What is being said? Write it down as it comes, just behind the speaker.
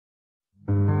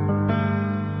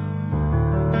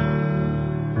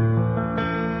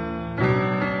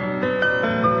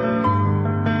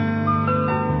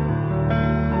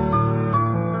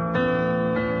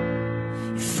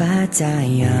die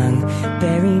young,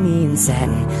 bury me in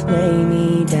satin, lay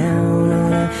me down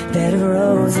on a bed of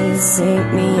roses,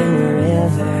 sink me in the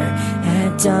river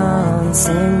at dawn,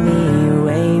 send me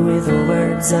away with the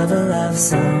words of a love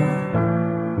song.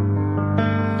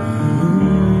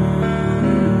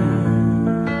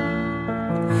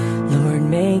 Lord,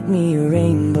 make me a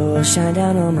rainbow, shine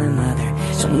down on my mother.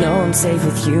 She'll know I'm safe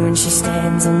with you when she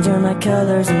stands under my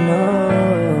colors. And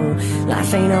no,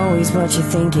 life ain't always what you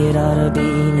think it ought to be.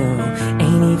 No,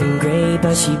 ain't even gray,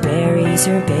 but she buries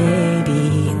her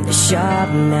baby in the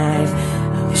sharp knife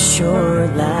of a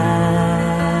short life.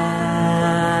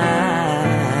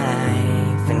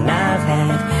 And I've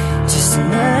had just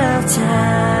enough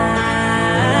time.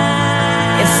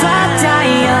 If I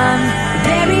die young,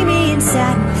 bury me in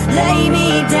satin, lay me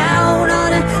down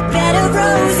on a bed of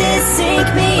roses, sink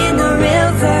me in the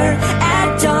river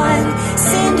at dawn,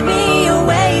 send me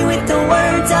away with the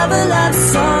words of a love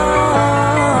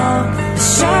song, the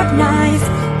sharp knife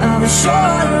of a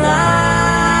short life.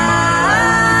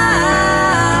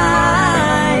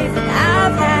 And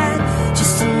I've had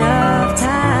just enough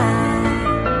time.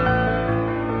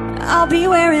 I'll be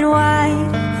wearing white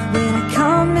when I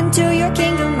come into your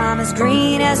kingdom. I'm as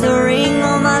green as the ring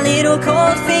on my little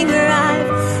cold finger.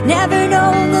 I've never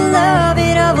known the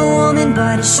loving of a woman,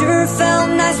 but it sure felt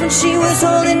nice when she was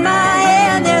holding my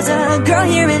hand. There's a girl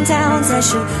here in town says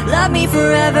she'll love me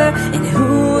forever, and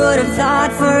who would have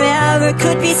thought forever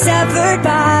could be severed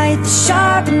by the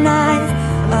sharp knife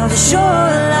of a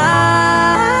short life.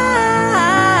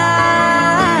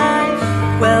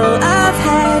 Well, I've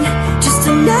had just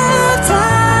enough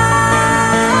time.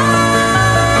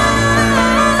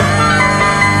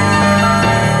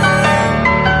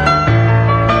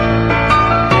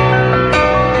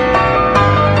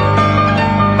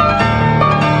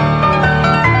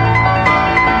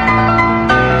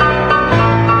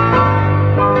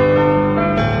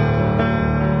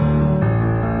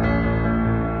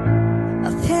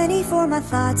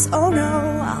 Thoughts, oh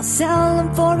no, I'll sell them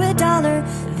for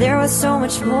 $1. There was so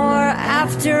much more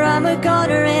after I'm a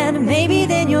goner, and maybe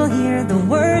then you'll hear the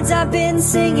words I've been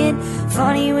singing.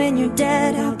 Funny when you're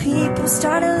dead how people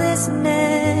started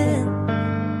listening.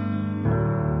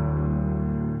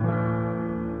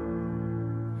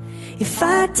 If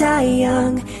I die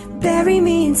young, bury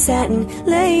me in satin,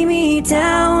 lay me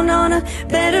down on a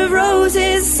bed of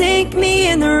roses, sink me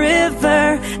in the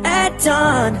river at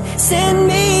dawn, send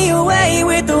me away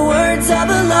with the words of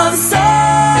a love song.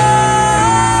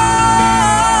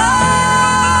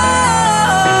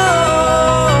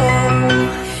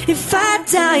 If I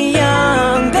die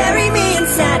young, bury me in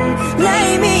satin,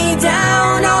 lay me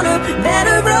down on a bed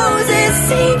of roses,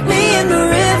 sink me in the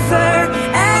river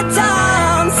at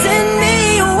dawn, send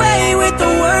me away with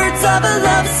the words of a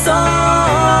love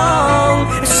song,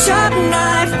 a sharp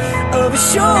knife of a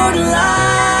short life.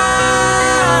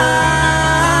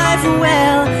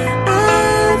 Well,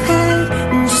 I've had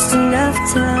just enough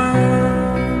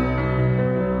time.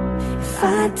 If I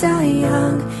die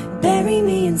young, bury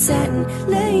me in satin,